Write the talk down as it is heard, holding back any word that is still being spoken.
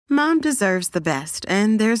Mom deserves the best,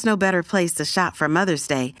 and there's no better place to shop for Mother's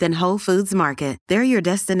Day than Whole Foods Market. They're your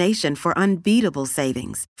destination for unbeatable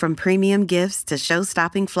savings, from premium gifts to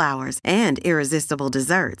show-stopping flowers and irresistible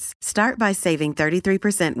desserts. Start by saving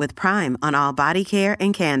 33% with Prime on all body care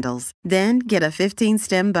and candles. Then get a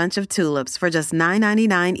 15-stem bunch of tulips for just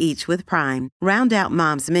 $9.99 each with Prime. Round out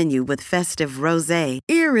Mom's menu with festive rosé,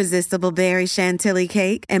 irresistible berry chantilly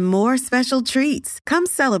cake, and more special treats. Come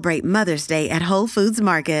celebrate Mother's Day at Whole Foods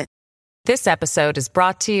Market. This episode is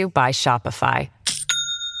brought to you by Shopify.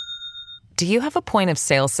 Do you have a point of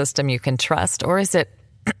sale system you can trust, or is it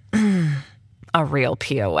a real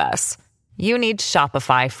POS? You need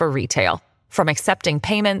Shopify for retail. From accepting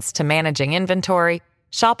payments to managing inventory,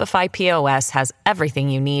 Shopify POS has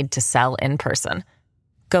everything you need to sell in person.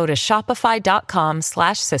 Go to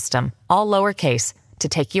shopify.com/system, all lowercase, to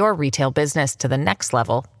take your retail business to the next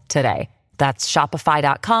level today. That's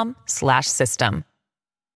shopify.com/system.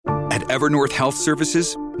 At Evernorth Health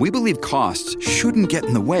Services, we believe costs shouldn't get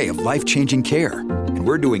in the way of life-changing care, and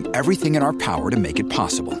we're doing everything in our power to make it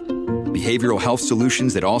possible. Behavioral health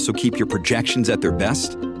solutions that also keep your projections at their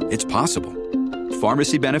best? It's possible.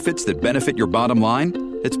 Pharmacy benefits that benefit your bottom line?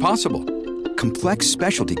 It's possible. Complex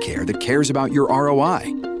specialty care that cares about your ROI?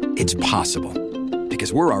 It's possible.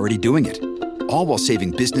 Because we're already doing it. All while saving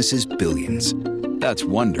businesses billions. That's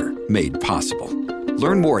Wonder made possible.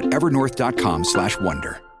 Learn more at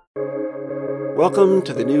evernorth.com/wonder. Welcome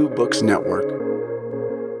to the New Books Network.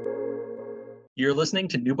 You're listening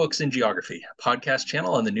to New Books in Geography, a podcast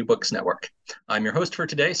channel on the New Books Network. I'm your host for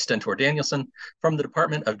today, Stentor Danielson, from the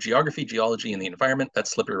Department of Geography, Geology, and the Environment at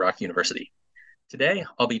Slippery Rock University. Today,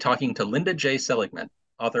 I'll be talking to Linda J. Seligmann,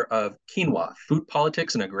 author of Quinoa, Food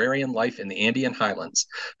Politics and Agrarian Life in the Andean Highlands,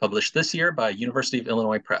 published this year by University of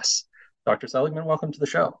Illinois Press. Dr. Seligmann, welcome to the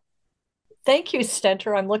show. Thank you,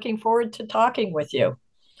 Stentor. I'm looking forward to talking with you.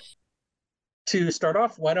 To start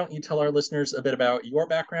off, why don't you tell our listeners a bit about your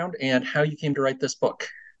background and how you came to write this book?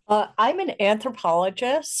 I'm an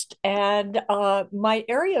anthropologist, and my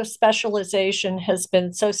area of specialization has been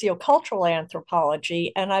sociocultural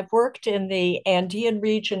anthropology, and I've worked in the Andean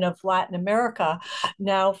region of Latin America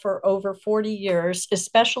now for over 40 years,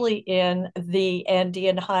 especially in the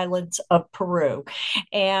Andean Highlands of Peru.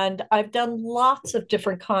 And I've done lots of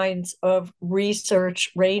different kinds of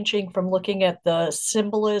research, ranging from looking at the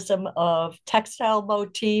symbolism of textile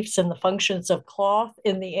motifs and the functions of cloth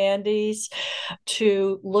in the Andes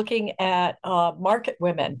to looking at market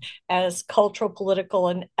women as cultural, political,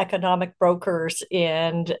 and economic brokers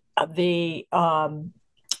in the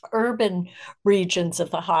urban regions of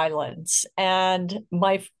the Highlands. And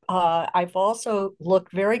I've also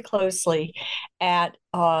looked very closely at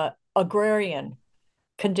agrarian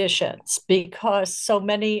conditions, because so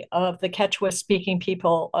many of the Quechua-speaking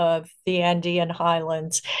people of the Andean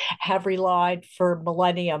Highlands have relied for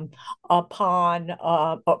millennia upon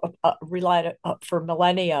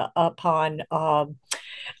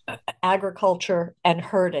agriculture and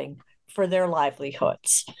herding for their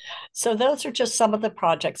livelihoods. So those are just some of the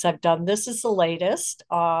projects I've done. This is the latest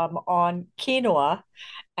on quinoa,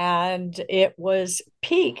 and it was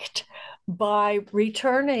piqued by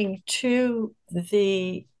returning to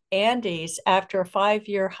the Andes after a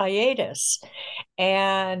 5-year hiatus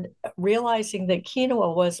and realizing that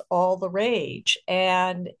quinoa was all the rage.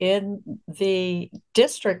 And in the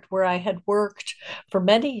district where I had worked for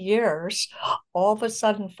many years, all of a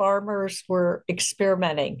sudden farmers were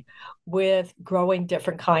experimenting with growing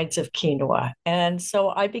different kinds of quinoa. And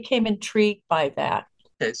so I became intrigued by that.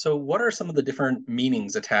 Okay, so what are some of the different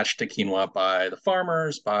meanings attached to quinoa by the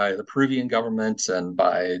farmers, by the Peruvian government, and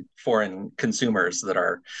by foreign consumers that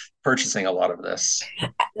are purchasing a lot of this?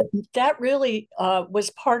 That really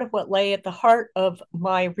was part of what lay at the heart of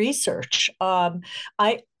my research. I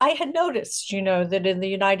had noticed, that in the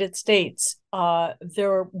United States,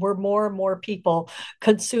 there were more and more people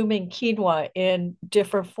consuming quinoa in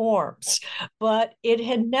different forms, but it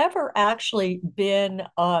had never actually been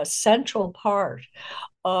a central part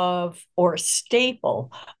of or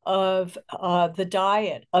staple of the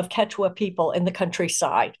diet of Quechua people in the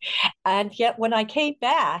countryside. And yet when I came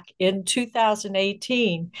back in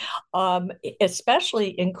 2018, especially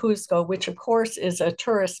in Cusco, which of course is a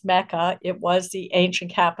tourist mecca, it was the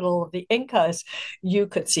ancient capital of the Incas, you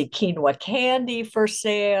could see quinoa candy for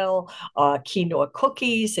sale, quinoa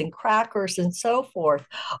cookies and crackers and so forth.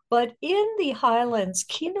 But in the highlands,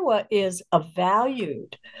 quinoa is a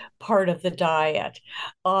valued part of the diet.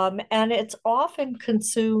 And it's often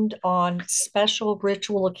consumed on special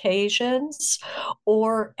ritual occasions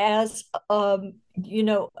or as, a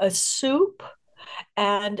soup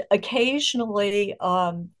and occasionally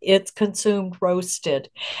it's consumed roasted.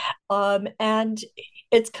 And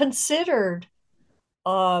it's considered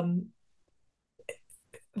um,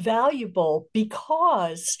 valuable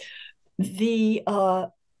because the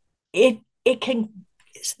it can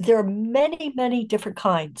there are many different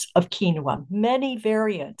kinds of quinoa, many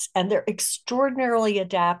variants, and they're extraordinarily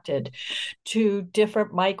adapted to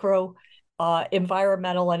different micro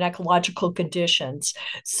environmental and ecological conditions,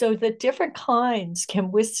 so that different kinds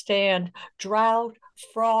can withstand drought,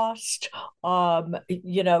 frost,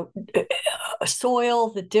 soil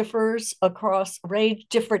that differs across range,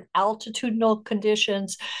 different altitudinal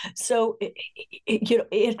conditions. So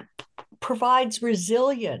it provides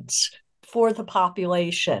resilience for the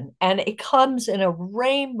population. And it comes in a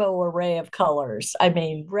rainbow array of colors. I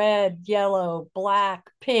mean, red, yellow, black,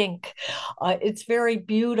 pink. It's very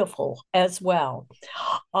beautiful as well.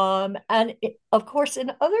 Of course,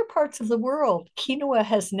 in other parts of the world, quinoa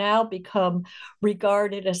has now become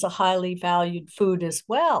regarded as a highly valued food as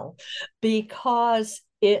well, because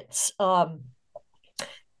it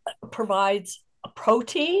provides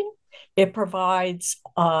protein, it provides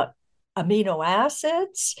amino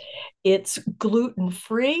acids, it's gluten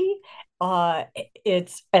free,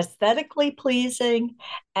 it's aesthetically pleasing,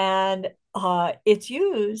 and it's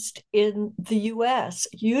used in the US,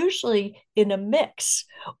 usually in a mix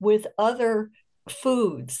with other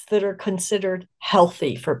foods that are considered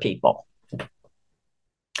healthy for people.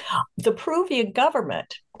 The Peruvian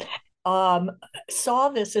government saw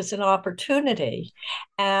this as an opportunity,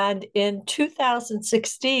 and in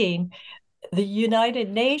 2016, the United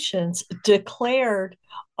Nations declared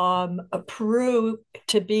Peru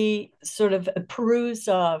to be Peru's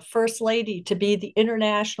first lady to be the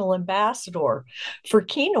international ambassador for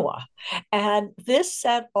quinoa. And this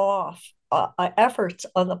set off efforts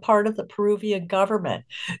on the part of the Peruvian government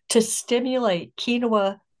to stimulate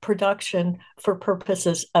quinoa production for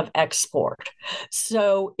purposes of export.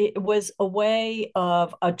 So it was a way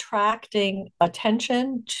of attracting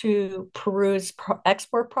attention to Peru's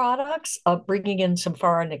export products, of bringing in some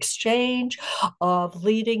foreign exchange, of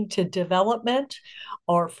leading to development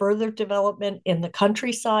or further development in the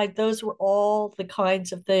countryside. Those were all the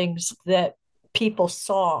kinds of things that people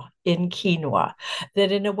saw in quinoa, that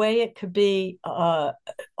in a way it could be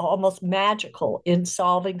almost magical in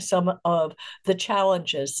solving some of the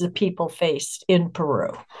challenges that people faced in Peru.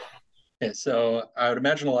 Okay, so I would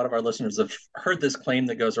imagine a lot of our listeners have heard this claim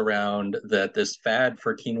that goes around that this fad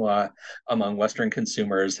for quinoa among Western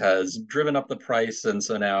consumers has driven up the price, and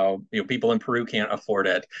so now people in Peru can't afford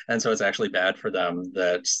it, and so it's actually bad for them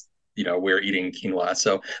that we're eating quinoa.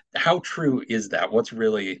 So how true is that? What's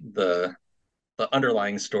really the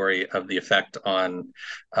underlying story of the effect on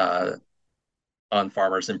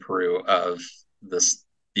farmers in Peru of this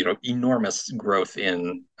enormous growth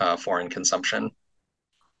in foreign consumption?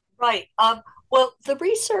 Right. Well, the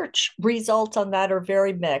research results on that are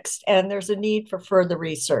very mixed, and there's a need for further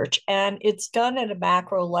research. And it's done at a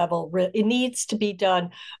macro level. It needs to be done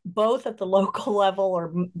both at the local level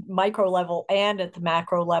or micro level and at the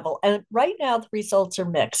macro level. And right now, the results are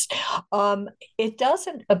mixed. It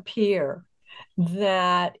doesn't appear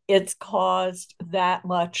that it's caused that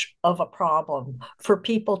much of a problem for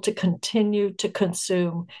people to continue to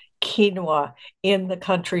consume quinoa in the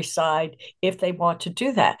countryside if they want to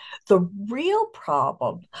do that. The real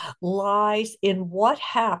problem lies in what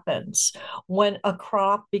happens when a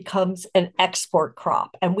crop becomes an export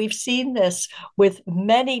crop. And we've seen this with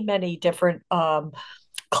many different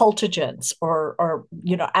cultigens or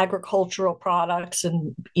agricultural products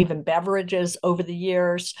and even beverages over the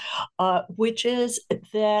years, which is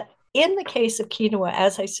that in the case of quinoa,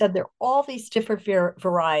 as I said, there are all these different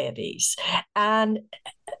varieties. And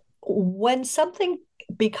when something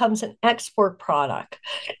becomes an export product,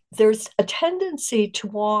 there's a tendency to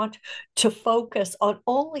want to focus on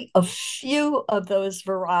only a few of those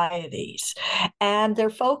varieties. And they're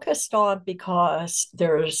focused on because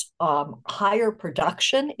there's higher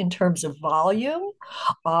production in terms of volume.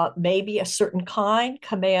 Maybe a certain kind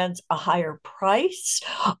commands a higher price.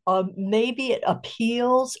 Maybe it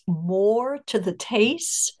appeals more to the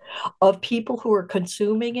tastes of people who are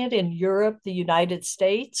consuming it in Europe, the United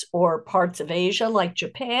States, or parts of Asia like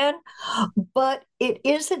Japan. But it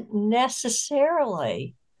isn't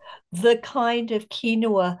necessarily the kind of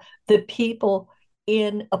quinoa that people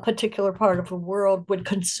in a particular part of the world would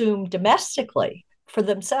consume domestically for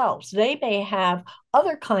themselves. They may have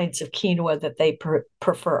other kinds of quinoa that they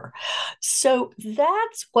prefer. So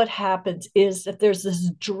that's what happens, is that there's this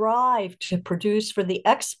drive to produce for the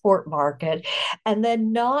export market, and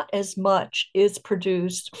then not as much is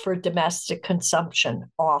produced for domestic consumption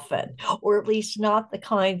often, or at least not the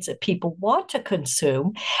kinds that people want to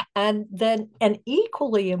consume. And then an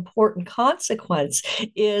equally important consequence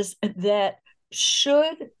is that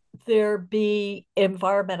should there be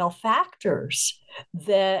environmental factors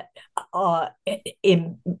that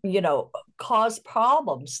cause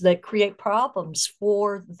problems, that create problems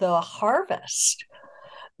for the harvest,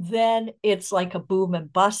 then it's like a boom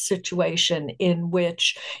and bust situation in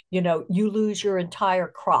which you lose your entire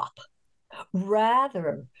crop,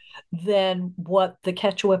 rather than what the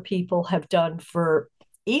Quechua people have done for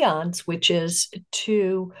eons, which is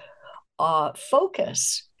to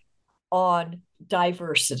focus on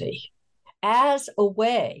diversity as a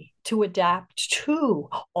way to adapt to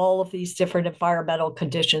all of these different environmental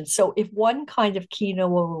conditions. So if one kind of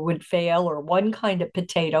quinoa would fail, or one kind of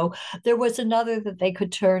potato, there was another that they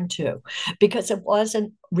could turn to, because it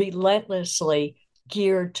wasn't relentlessly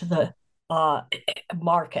geared to the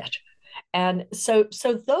market. And so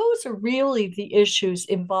those are really the issues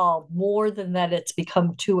involved, more than that it's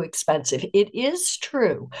become too expensive. It is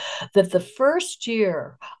true that the first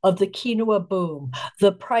year of the quinoa boom,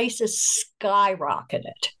 the prices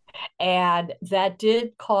skyrocketed. And that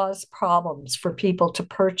did cause problems for people to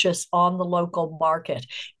purchase on the local market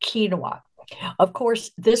quinoa. Of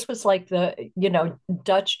course, this was like the,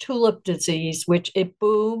 Dutch tulip disease, which it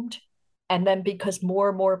boomed. And then because more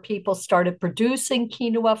and more people started producing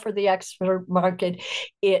quinoa for the export market,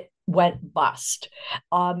 it went bust.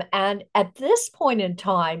 And at this point in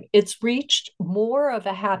time, it's reached more of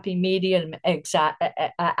a happy medium.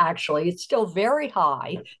 Actually, it's still very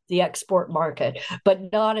high, the export market, but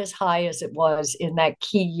not as high as it was in that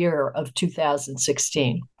key year of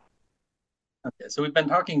 2016. Okay, so we've been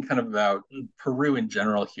talking kind of about Peru in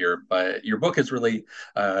general here, but your book is really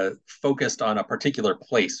focused on a particular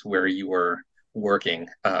place where you were working,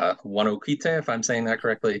 Huanoquite, if I'm saying that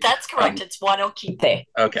correctly. That's correct. It's Huanoquite.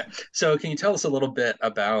 Okay, so can you tell us a little bit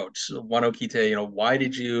about Huanoquite? Why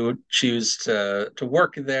did you choose to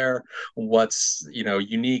work there? What's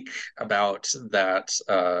unique about that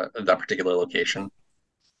particular location?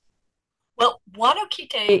 Well,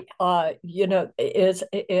 Huanoquite,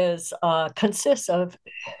 is consists of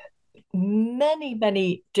many,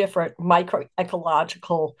 many different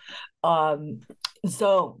microecological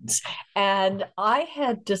zones, and I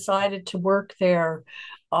had decided to work there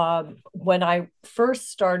when I first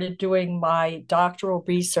started doing my doctoral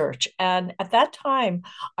research, and at that time,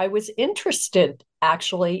 I was interested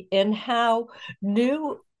actually in how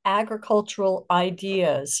new agricultural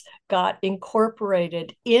ideas got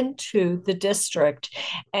incorporated into the district,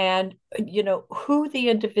 and who the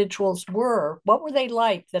individuals were, what were they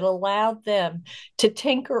like that allowed them to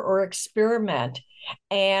tinker or experiment,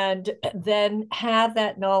 and then have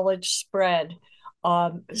that knowledge spread,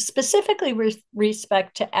 specifically with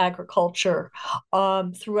respect to agriculture,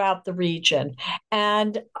 throughout the region.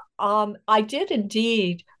 And I did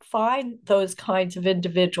indeed find those kinds of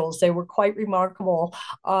individuals. They were quite remarkable.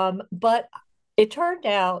 But it turned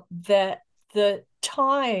out that the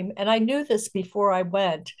time, and I knew this before I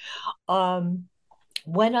went,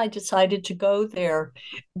 when I decided to go there,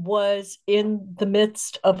 was in the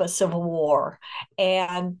midst of a civil war.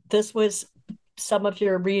 And this was, some of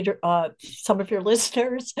your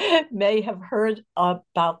listeners may have heard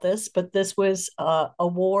about this, but this was a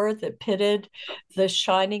war that pitted the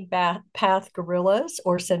Shining Path guerrillas,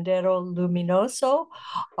 or Sendero Luminoso,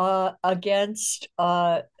 against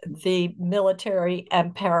the military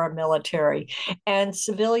and paramilitary. And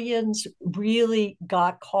civilians really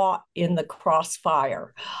got caught in the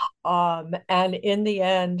crossfire. And in the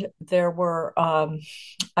end, there were,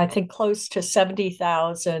 I think, close to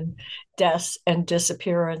 70,000 deaths and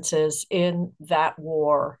disappearances in that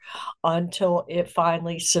war, until it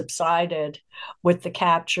finally subsided with the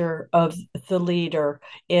capture of the leader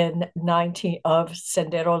of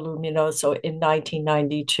Sendero Luminoso in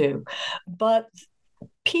 1992. But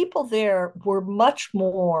people there were much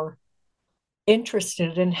more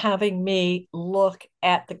interested in having me look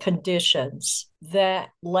at the conditions that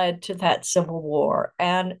led to that civil war.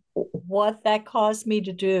 And what that caused me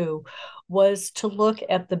to do was to look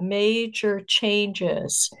at the major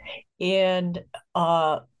changes in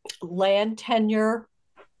land tenure,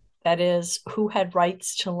 that is, who had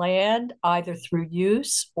rights to land, either through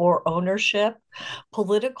use or ownership,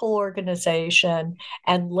 political organization,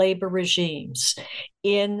 and labor regimes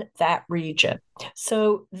in that region.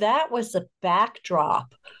 So that was the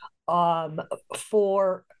backdrop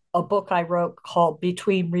for a book I wrote called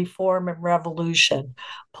Between Reform and Revolution: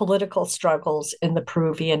 Political Struggles in the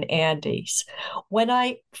Peruvian Andes. When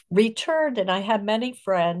I returned, and I had many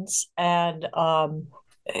friends and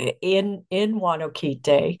in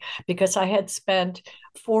Guanaquite, because I had spent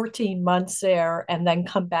 14 months there and then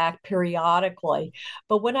come back periodically.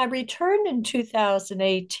 But when I returned in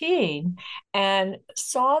 2018 and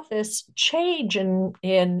saw this change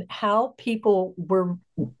in how people were,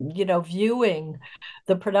 viewing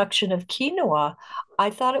the production of quinoa,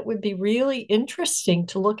 I thought it would be really interesting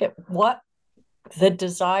to look at what the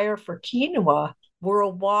desire for quinoa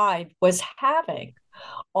worldwide was having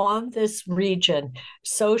on this region,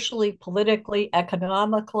 socially, politically,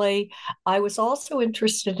 economically. I was also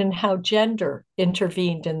interested in how gender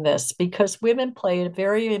intervened in this, because women played a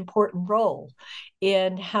very important role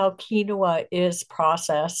in how quinoa is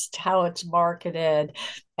processed, how it's marketed,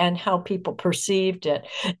 and how people perceived it.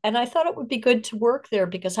 And I thought it would be good to work there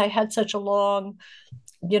because I had such a long,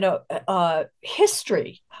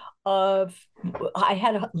 history of I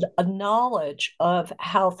had a knowledge of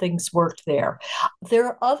how things worked there. There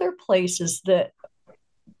are other places that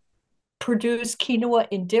produce quinoa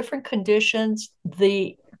in different conditions.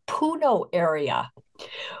 The Puno area,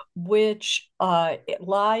 which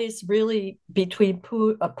lies really between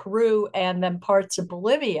Peru and then parts of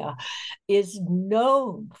Bolivia, is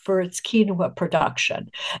known for its quinoa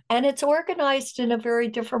production. And it's organized in a very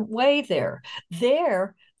different way there.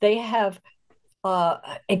 There, they have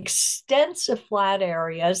extensive flat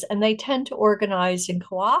areas, and they tend to organize in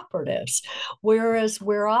cooperatives. Whereas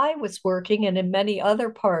where I was working, and in many other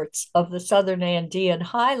parts of the southern Andean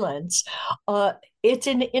highlands, it's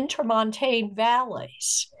in intermontane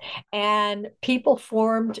valleys. And people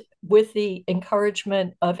formed, with the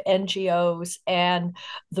encouragement of NGOs and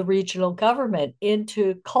the regional government,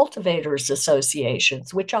 into cultivators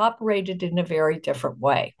associations, which operated in a very different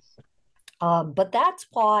way. But that's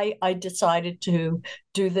why I decided to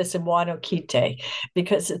do this in Guanaquite,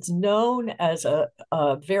 because it's known as a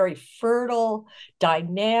very fertile,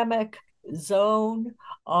 dynamic zone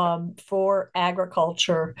for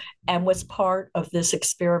agriculture, and was part of this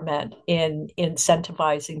experiment in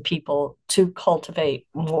incentivizing people to cultivate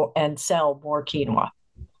more and sell more quinoa.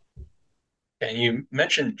 And you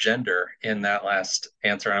mentioned gender in that last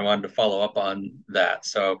answer, and I wanted to follow up on that.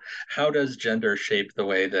 So, how does gender shape the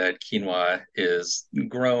way that quinoa is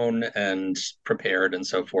grown and prepared and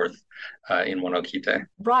so forth in Guanaquite?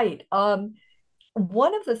 Right.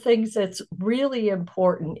 One of the things that's really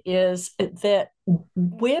important is that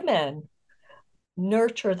women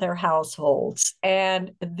nurture their households,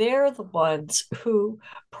 and they're the ones who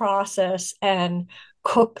process and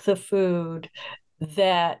cook the food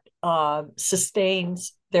that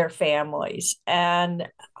sustains their families. And,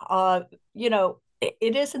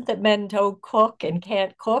 it isn't that men don't cook and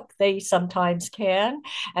can't cook, they sometimes can.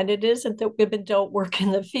 And it isn't that women don't work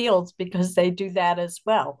in the fields, because they do that as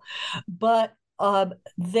well. But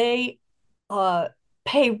they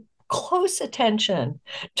pay close attention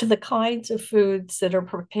to the kinds of foods that are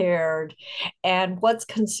prepared and what's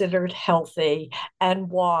considered healthy and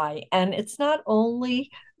why. And it's not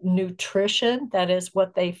only nutrition, that is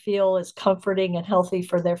what they feel is comforting and healthy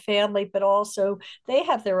for their family, but also they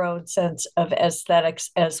have their own sense of aesthetics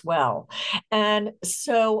as well. And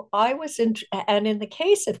so and in the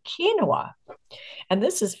case of quinoa, and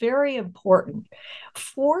this is very important,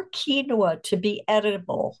 for quinoa to be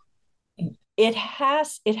edible, it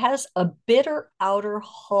has a bitter outer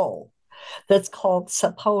hull that's called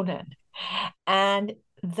saponin. And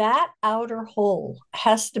that outer hull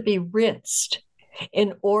has to be rinsed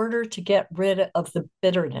in order to get rid of the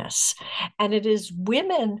bitterness. And it is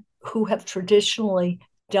women who have traditionally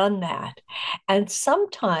done that. And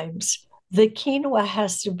sometimes the quinoa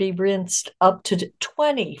has to be rinsed up to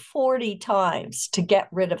 20, 40 times to get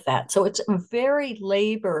rid of that. So it's a very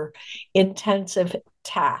labor intensive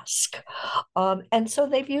task. And so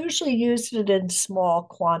they've usually used it in small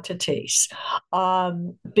quantities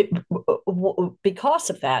because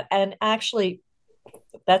of that. And actually,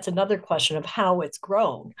 that's another question of how it's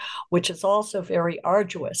grown, which is also very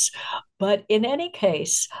arduous. But in any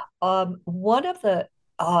case, one of the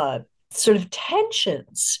sort of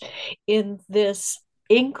tensions in this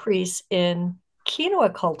increase in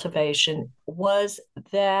quinoa cultivation was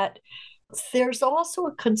that there's also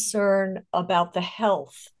a concern about the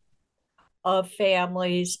health of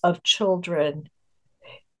families, of children,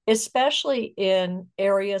 especially in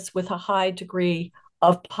areas with a high degree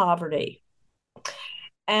of poverty.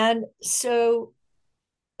 And so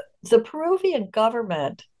the Peruvian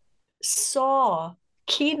government saw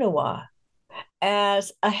quinoa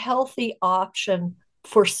as a healthy option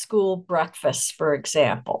for school breakfast, for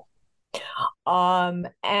example,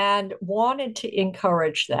 and wanted to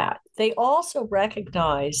encourage that. They also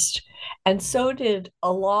recognized, and so did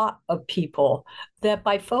a lot of people, that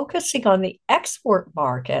by focusing on the export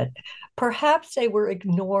market, perhaps they were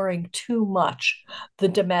ignoring too much the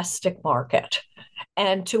domestic market,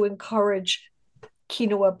 and to encourage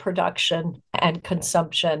quinoa production and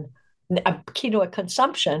consumption, quinoa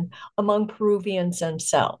consumption among Peruvians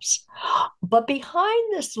themselves. But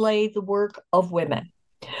behind this lay the work of women.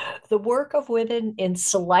 The work of women in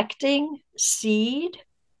selecting seed,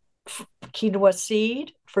 quinoa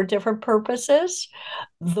seed for different purposes,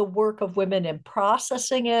 the work of women in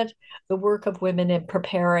processing it, the work of women in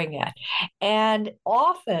preparing it. And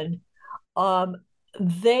often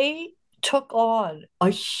they took on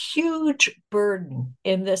a huge burden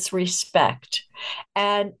in this respect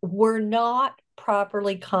and were not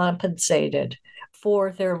properly compensated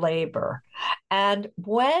for their labor. And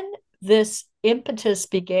when this impetus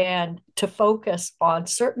began to focus on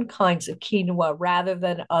certain kinds of quinoa rather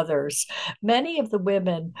than others, many of the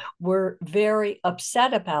women were very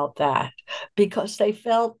upset about that because they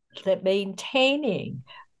felt that maintaining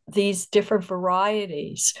these different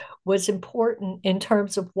varieties was important in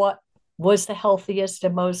terms of what was the healthiest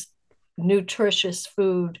and most nutritious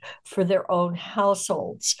food for their own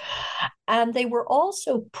households. And they were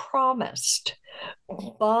also promised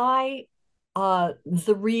by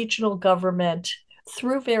the regional government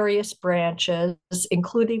through various branches,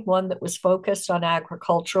 including one that was focused on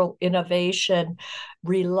agricultural innovation,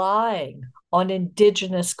 relying on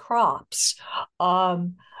indigenous crops,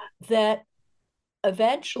 that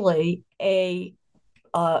eventually a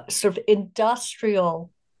sort of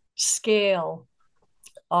industrial scale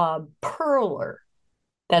perler,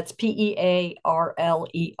 that's Pearler,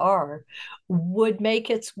 would make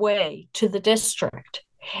its way to the district.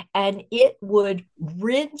 And it would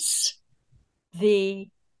rinse the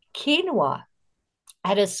quinoa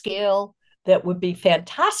at a scale that would be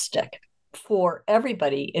fantastic for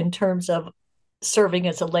everybody in terms of serving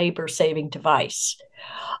as a labor-saving device,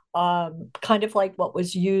 kind of like what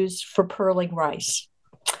was used for pearling rice.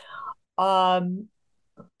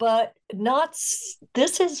 But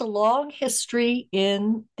this is a long history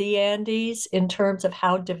in the Andes in terms of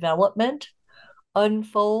how development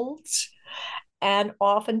unfolds. And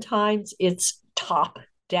oftentimes it's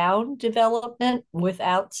top-down development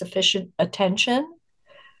without sufficient attention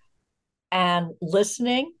and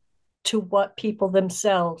listening to what people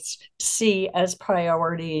themselves see as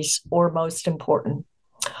priorities or most important.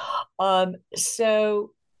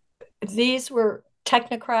 So these were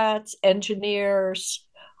technocrats, engineers,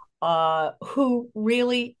 who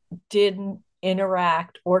really didn't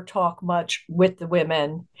interact or talk much with the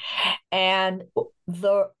women. And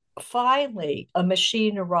finally, a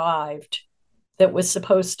machine arrived that was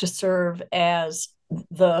supposed to serve as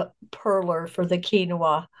the perler for the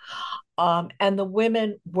quinoa. And the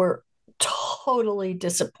women were totally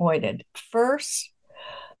disappointed. First,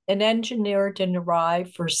 an engineer didn't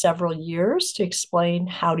arrive for several years to explain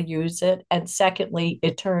how to use it. And secondly,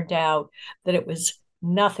 it turned out that it was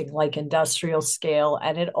nothing like industrial scale,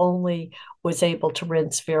 and it only was able to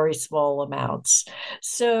rinse very small amounts.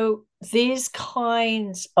 So these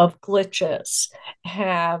kinds of glitches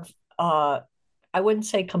have, I wouldn't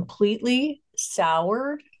say completely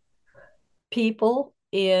soured people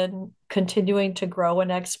in continuing to grow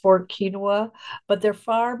and export quinoa, but they're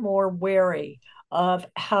far more wary of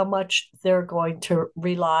how much they're going to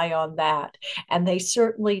rely on that. And they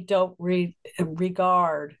certainly don't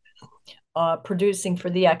regard producing for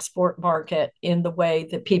the export market in the way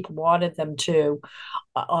that people wanted them to,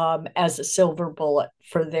 as a silver bullet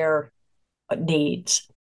for their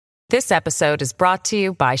needs. This episode is brought to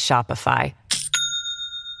you by Shopify.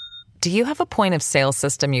 Do you have a point of sale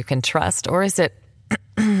system you can trust, or is it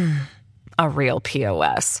a real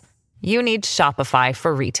POS? You need Shopify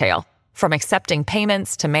for retail. From accepting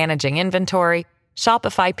payments to managing inventory,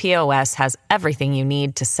 Shopify POS has everything you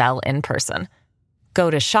need to sell in person. Go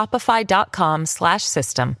to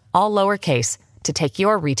shopify.com/system, all lowercase, to take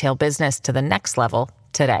your retail business to the next level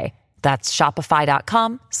today. That's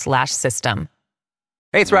shopify.com/system.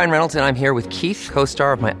 Hey, it's Ryan Reynolds, and I'm here with Keith,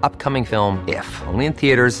 co-star of my upcoming film, If, only in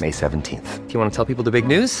theaters May 17th. Do you want to tell people the big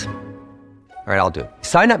news? All right, I'll do it.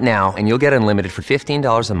 Sign up now and you'll get unlimited for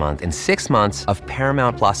 $15 a month and 6 months of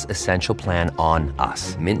Paramount Plus Essential Plan on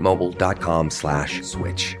us.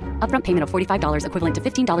 MintMobile.com/switch. Upfront payment of $45 equivalent to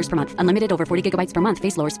 $15 per month. Unlimited over 40 gigabytes per month.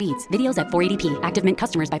 Face lower speeds. Videos at 480p. Active Mint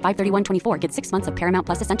customers by 531.24 get 6 months of Paramount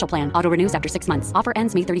Plus Essential Plan. Auto renews after 6 months. Offer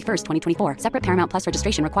ends May 31st, 2024. Separate Paramount Plus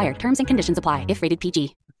registration required. Terms and conditions apply if rated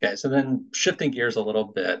PG. Okay, so then shifting gears a little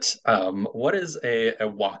bit, what is a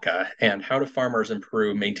waka, and how do farmers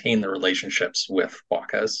maintain their relationships with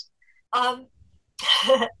wakas? Um,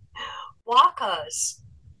 wakas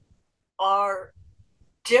are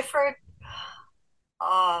different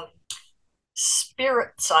um,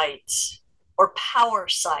 spirit sites or power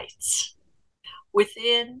sites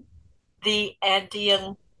within the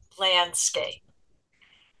Andean landscape.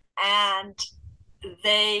 And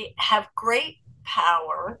they have great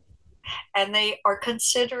power, and they are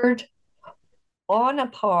considered on a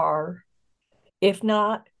par, if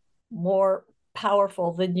not more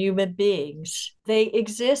powerful than human beings. They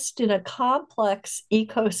exist in a complex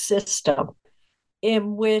ecosystem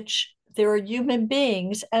in which there are human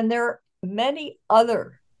beings and there are many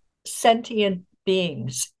other sentient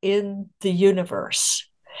beings in the universe.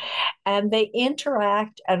 And they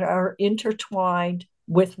interact and are intertwined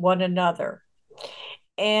with one another.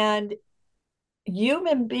 And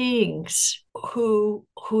human beings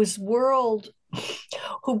whose world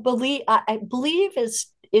who believe I believe is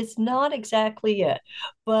not exactly it,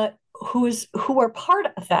 but who are part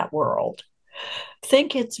of that world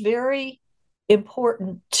think it's very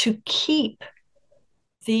important to keep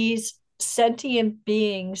these sentient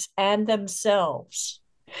beings and themselves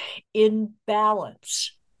in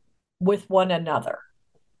balance with one another.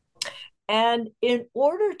 And in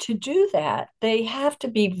order to do that, they have to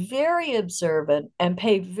be very observant and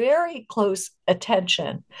pay very close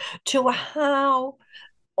attention to how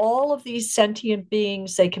all of these sentient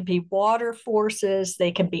beings, they can be water forces,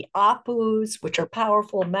 they can be apus, which are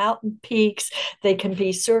powerful mountain peaks, they can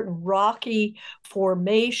be certain rocky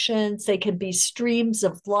formations, they can be streams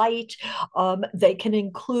of light, they can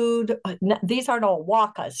include, these aren't all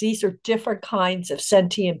wakas, these are different kinds of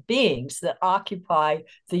sentient beings that occupy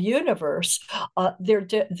the universe. They're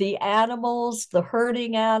the animals, the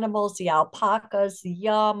herding animals, the alpacas, the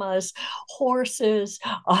llamas, horses,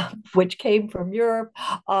 which came from Europe,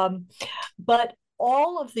 but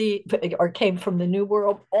all of came from the New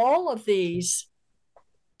World. All of these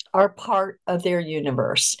are part of their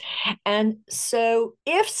universe. And so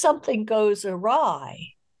if something goes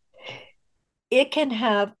awry, it can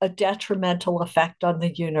have a detrimental effect on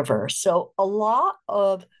the universe. So a lot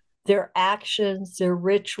of their actions, their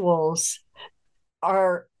rituals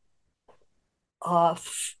are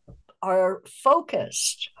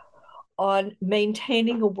focused on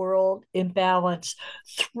maintaining a world in balance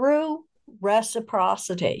through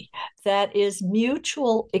reciprocity, that is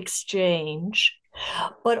mutual exchange,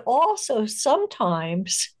 but also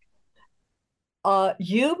sometimes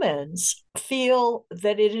humans feel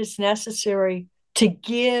that it is necessary to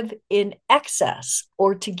give in excess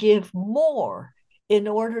or to give more in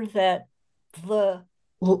order that the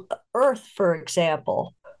earth, for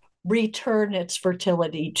example, return its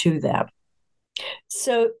fertility to them.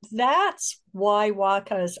 So that's why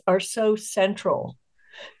wakas are so central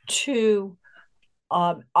to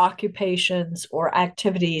occupations or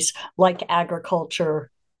activities like agriculture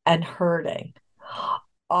and herding.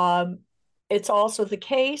 It's also the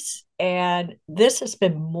case, and this has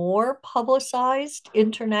been more publicized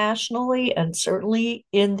internationally and certainly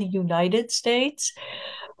in the United States,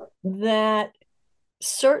 that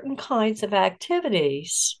certain kinds of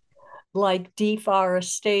activities like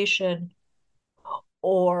deforestation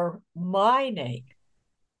or mining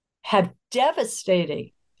have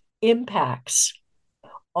devastating impacts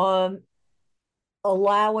on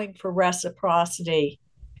allowing for reciprocity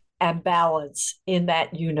and balance in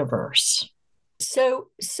that universe. So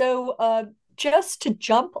just to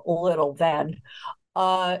jump a little then,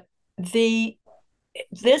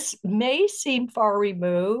 this may seem far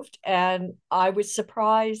removed, and I was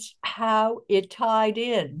surprised how it tied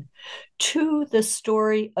in to the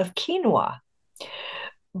story of quinoa.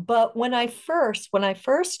 But when I first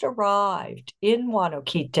arrived in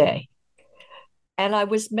Guanaquite, and I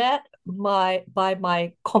was met by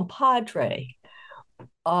my compadre,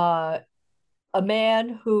 a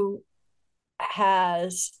man who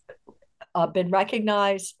has been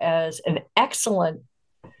recognized as an excellent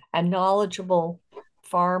and knowledgeable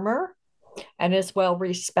farmer and is well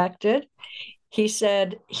respected. He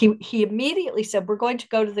said, he immediately said, we're going to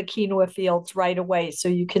go to the quinoa fields right away so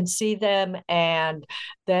you can see them, and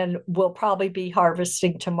then we'll probably be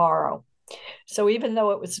harvesting tomorrow. So even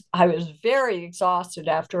though I was very exhausted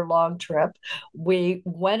after a long trip, we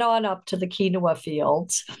went on up to the quinoa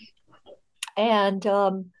fields. And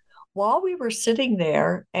while we were sitting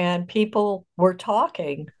there and people were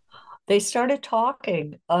talking, they started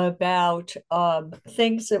talking about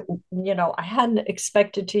things that, I hadn't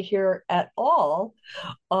expected to hear at all,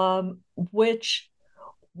 which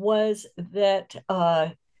was that,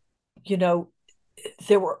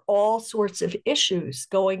 there were all sorts of issues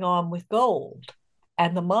going on with gold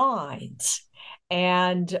and the mines,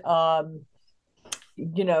 and that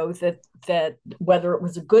whether it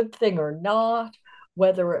was a good thing or not,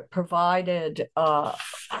 whether it provided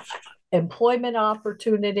employment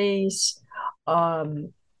opportunities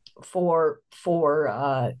for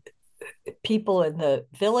people in the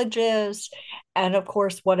villages, and of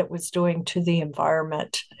course what it was doing to the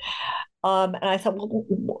environment. And I thought,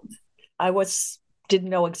 well, I didn't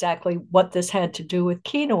know exactly what this had to do with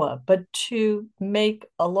quinoa, but to make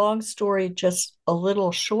a long story just a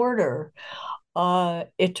little shorter,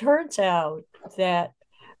 it turns out that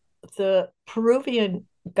the Peruvian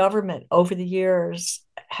government over the years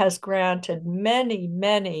has granted many,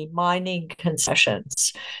 many mining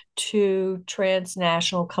concessions to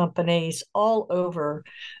transnational companies all over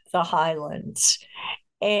the highlands.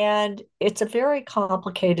 And it's a very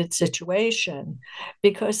complicated situation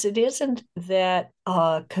because it isn't that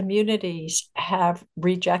communities have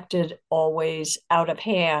rejected always out of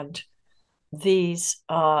hand these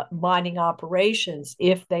mining operations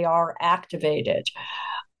if they are activated.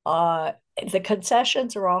 The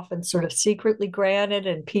concessions are often sort of secretly granted,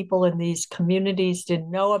 and people in these communities didn't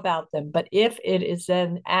know about them. But if it is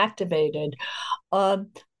then activated,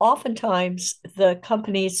 oftentimes the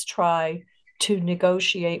companies try to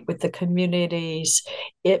negotiate with the communities.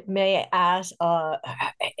 It may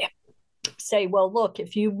say, well, look,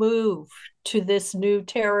 if you move to this new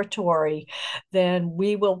territory, then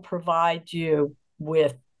we will provide you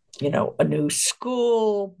with a new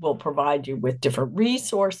school, we'll provide you with different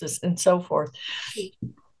resources and so forth.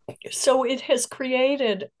 So it has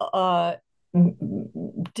created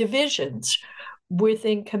divisions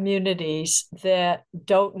within communities that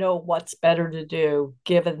don't know what's better to do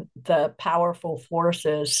given the powerful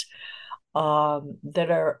forces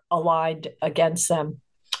that are aligned against them.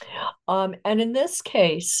 And in this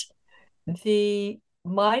case, the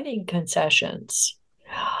mining concessions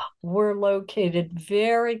were located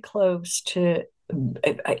very close to,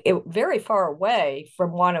 very far away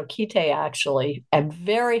from Guanaquite, actually, and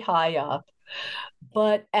very high up,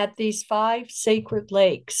 but at these 5 sacred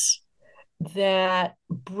lakes that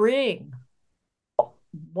bring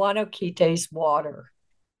Guanaquite's water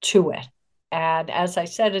to it. And as I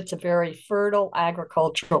said, it's a very fertile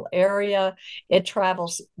agricultural area. It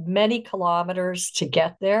travels many kilometers to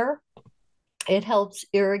get there. It helps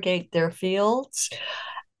irrigate their fields.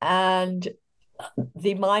 And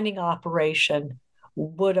the mining operation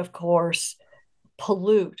would, of course,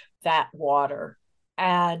 pollute that water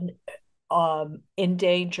and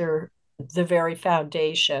endanger the very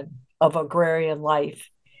foundation of agrarian life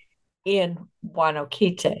in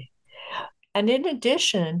Guanaquite. And in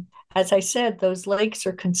addition, as I said, those lakes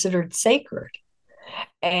are considered sacred.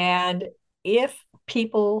 And if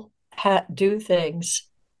people do things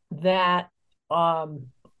that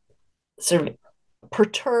sort of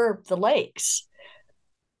perturb the lakes,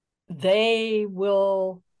 they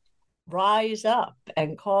will rise up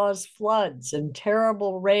and cause floods and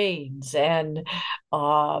terrible rains and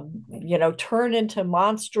turn into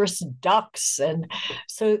monstrous ducks. And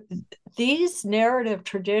so these narrative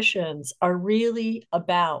traditions are really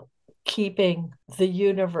about keeping the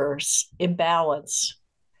universe in balance.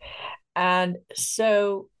 And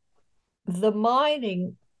so the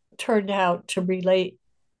mining turned out to be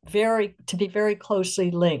very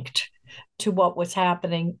closely linked to what was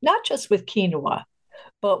happening, not just with quinoa,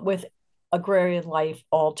 but with agrarian life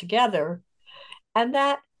altogether. And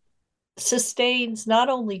that sustains not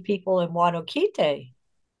only people in Guanaquite,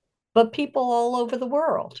 but people all over the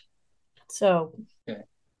world. So, okay.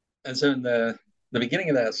 And so in the beginning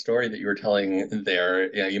of that story that you were telling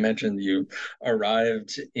there, you mentioned you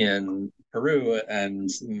arrived in Peru and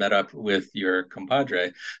met up with your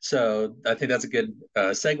compadre. So I think that's a good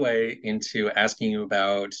segue into asking you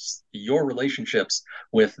about your relationships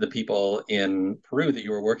with the people in Peru that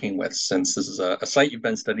you were working with, since this is a site you've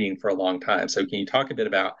been studying for a long time. So can you talk a bit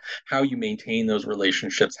about how you maintain those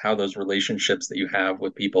relationships, how those relationships that you have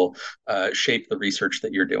with people shape the research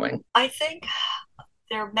that you're doing? I think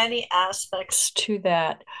there are many aspects to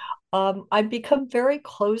that. I've become very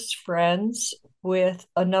close friends with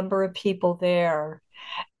a number of people there.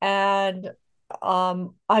 And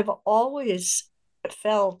I've always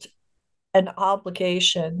felt an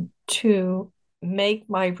obligation to make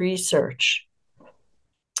my research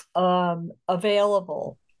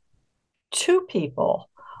available to people,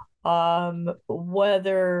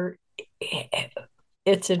 whether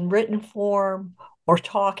it's in written form or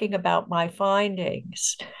talking about my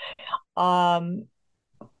findings.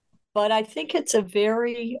 But I think it's a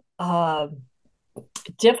very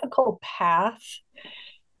difficult path.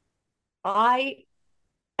 I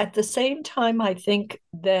at the same time, I think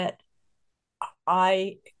that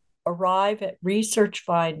I arrive at research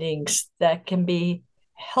findings that can be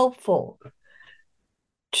helpful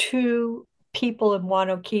to people in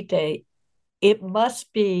Wanokite. It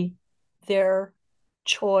must be their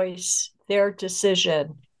choice, their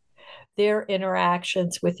decision, their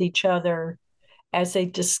interactions with each other as they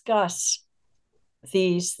discuss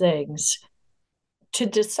these things to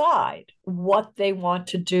decide what they want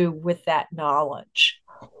to do with that knowledge.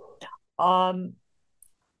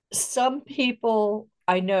 Some people,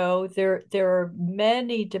 I know there are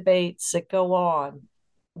many debates that go on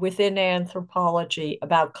within anthropology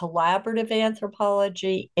about collaborative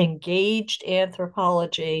anthropology, engaged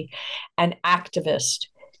anthropology, and activist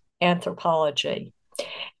anthropology.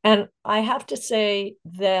 And I have to say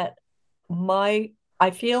that I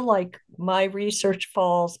feel like my research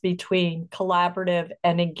falls between collaborative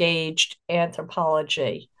and engaged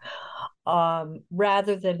anthropology,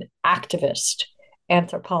 rather than activist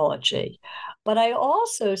anthropology. But I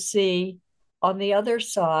also see on the other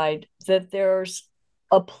side that there's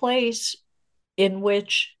a place in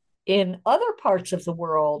which, in other parts of the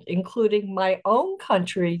world, including my own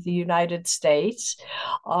country, the United States,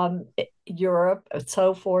 Europe, and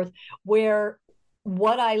so forth, where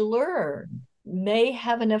what I learn may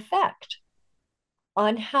have an effect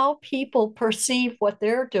on how people perceive what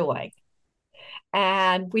they're doing.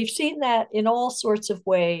 And we've seen that in all sorts of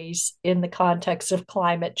ways in the context of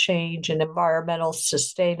climate change and environmental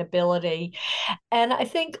sustainability. And I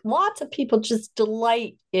think lots of people just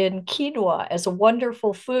delight in quinoa as a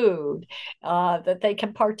wonderful food that they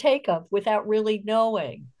can partake of without really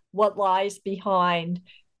knowing what lies behind,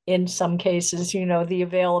 in some cases, the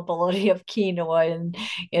availability of quinoa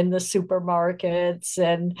in the supermarkets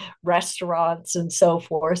and restaurants and so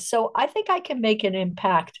forth. So I think I can make an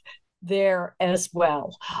impact there as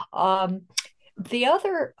well. The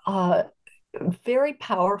other very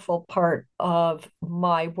powerful part of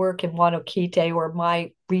my work in Wanokite, or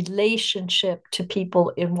my relationship to people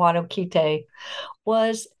in Wanokite,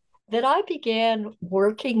 was that I began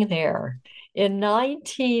working there in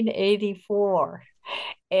 1984.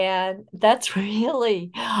 And that's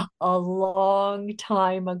really a long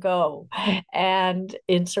time ago, and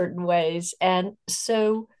in certain ways. And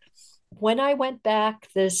so when I went back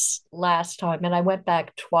this last time, and I went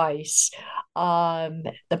back twice,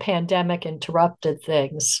 the pandemic interrupted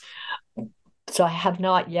things. So I have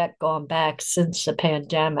not yet gone back since the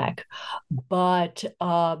pandemic. But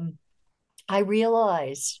I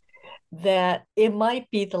realized that it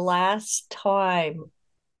might be the last time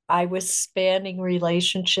I was spanning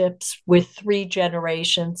relationships with three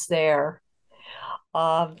generations there.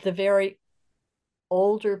 The very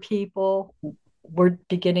older people were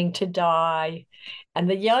beginning to die, and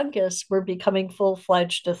the youngest were becoming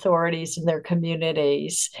full-fledged authorities in their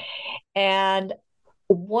communities. And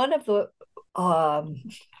one of the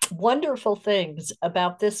wonderful things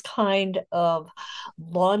about this kind of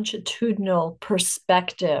longitudinal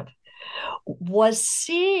perspective was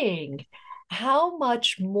seeing how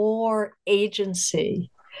much more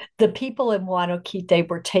agency the people in Wanokite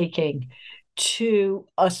were taking to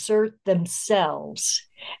assert themselves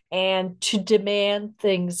and to demand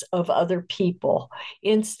things of other people,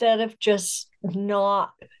 instead of just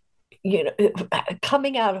not,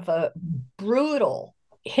 coming out of a brutal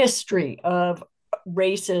history of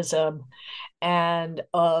racism and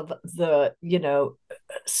of the,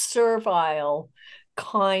 servile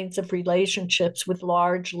kinds of relationships with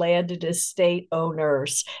large landed estate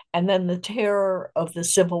owners, and then the terror of the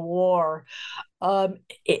Civil War.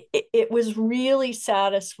 It was really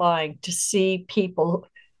satisfying to see people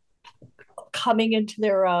coming into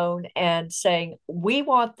their own and saying, we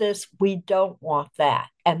want this, we don't want that,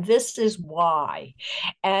 and this is why.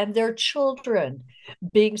 And their children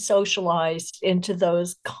being socialized into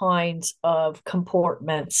those kinds of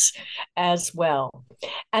comportments as well.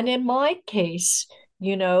 And in my case,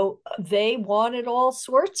 they wanted all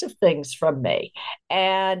sorts of things from me,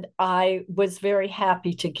 and I was very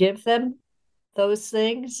happy to give them those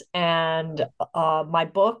things. And my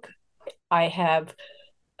book, I have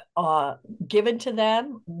given to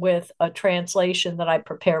them with a translation that I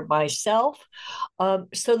prepared myself,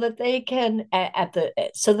 so that they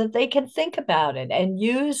can think about it and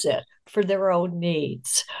use it for their own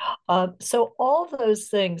needs. So all those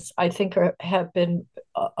things, I think, have been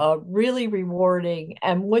really rewarding,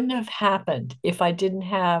 and wouldn't have happened if I didn't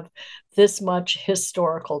have this much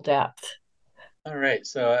historical depth. All right.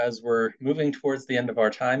 So as we're moving towards the end of our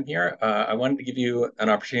time here, I wanted to give you an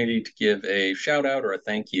opportunity to give a shout out or a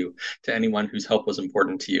thank you to anyone whose help was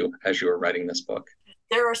important to you as you were writing this book.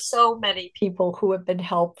 there are so many people who have been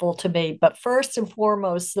helpful to me, but first and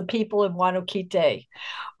foremost, the people in Wanokite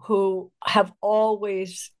who have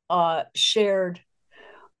always shared,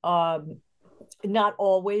 not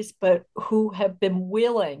always, but who have been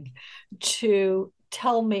willing to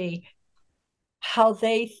tell me how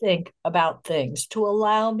they think about things, to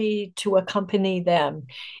allow me to accompany them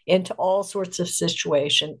into all sorts of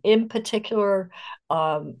situations. In particular,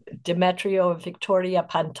 Demetrio and Victoria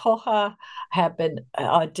Pantoja have been,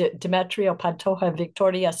 Demetrio Pantoja and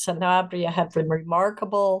Victoria Sanabria have been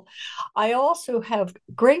remarkable. I also have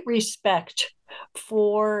great respect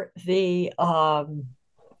for the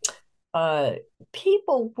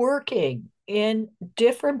people working in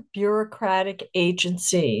different bureaucratic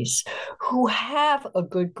agencies who have a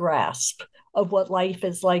good grasp of what life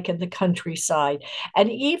is like in the countryside.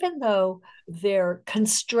 And even though they're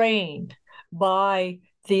constrained by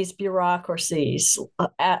these bureaucracies,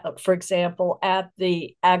 for example, at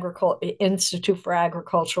the Institute for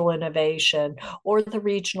Agricultural Innovation or the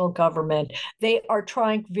regional government, they are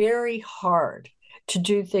trying very hard to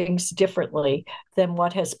do things differently than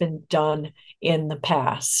what has been done in the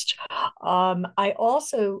past. I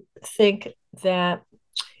also think that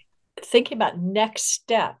thinking about next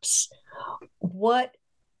steps, what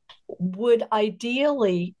would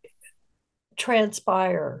ideally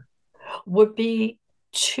transpire would be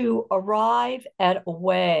to arrive at a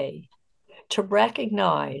way to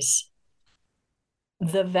recognize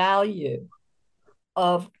the value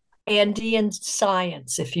of Andean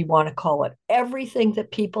science, if you want to call it, everything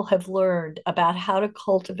that people have learned about how to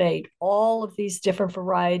cultivate all of these different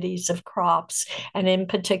varieties of crops, and in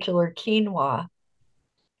particular quinoa,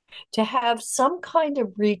 to have some kind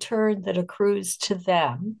of return that accrues to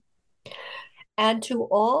them, and to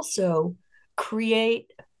also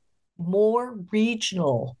create more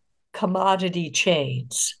regional commodity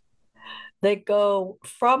chains that go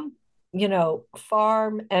from,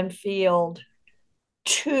 farm and field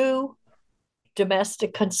to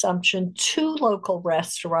domestic consumption, to local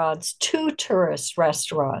restaurants, to tourist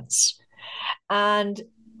restaurants. And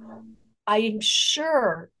I'm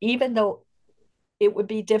sure, even though it would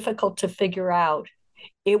be difficult to figure out,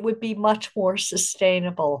 it would be much more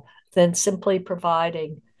sustainable than simply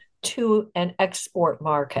providing to an export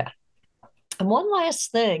market. And one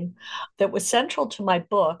last thing that was central to my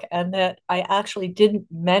book, and that I actually didn't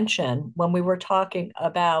mention when we were talking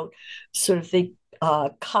about sort of the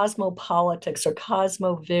cosmopolitics or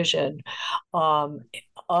cosmovision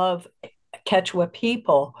of Quechua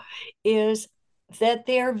people, is that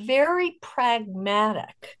they're very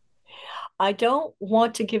pragmatic. I don't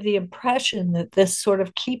want to give the impression that this sort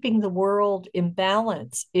of keeping the world in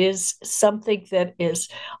balance is something that is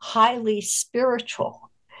highly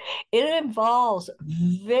spiritual. It involves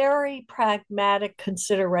very pragmatic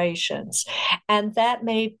considerations, and that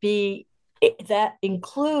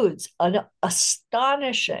includes an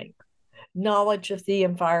astonishing knowledge of the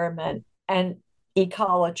environment and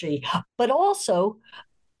ecology, but also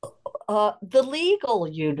the legal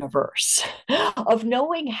universe of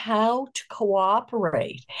knowing how to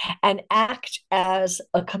cooperate and act as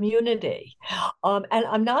a community. And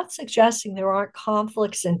I'm not suggesting there aren't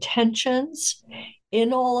conflicts and tensions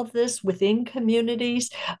in all of this within communities,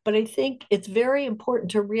 but I think it's very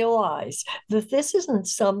important to realize that this isn't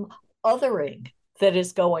some othering that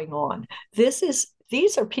is going on.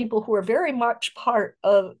 These are people who are very much part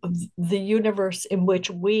of the universe in which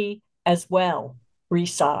we as well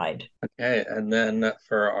reside. Okay, and then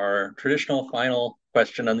for our traditional final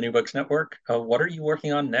question on the New Books Network, what are you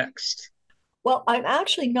working on next? Well, I'm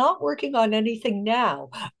actually not working on anything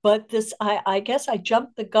now, but I guess I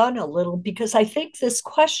jumped the gun a little, because I think this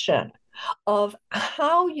question of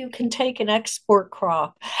how you can take an export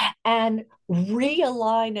crop and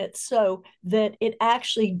realign it so that it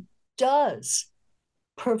actually does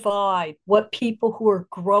provide what people who are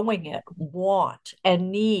growing it want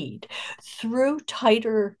and need through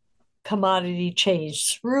tighter commodity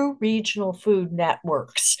chains, through regional food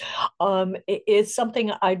networks, is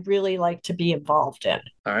something I'd really like to be involved in.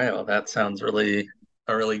 All right, well, that sounds a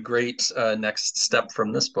really great next step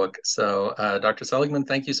from this book. So, Dr. Seligmann,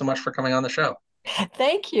 thank you so much for coming on the show.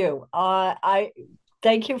 Thank you. I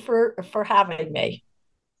thank you for having me.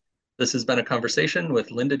 This has been a conversation with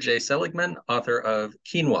Linda J. Seligmann, author of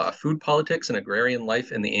Quinoa, Food Politics and Agrarian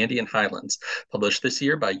Life in the Andean Highlands, published this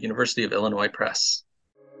year by University of Illinois Press.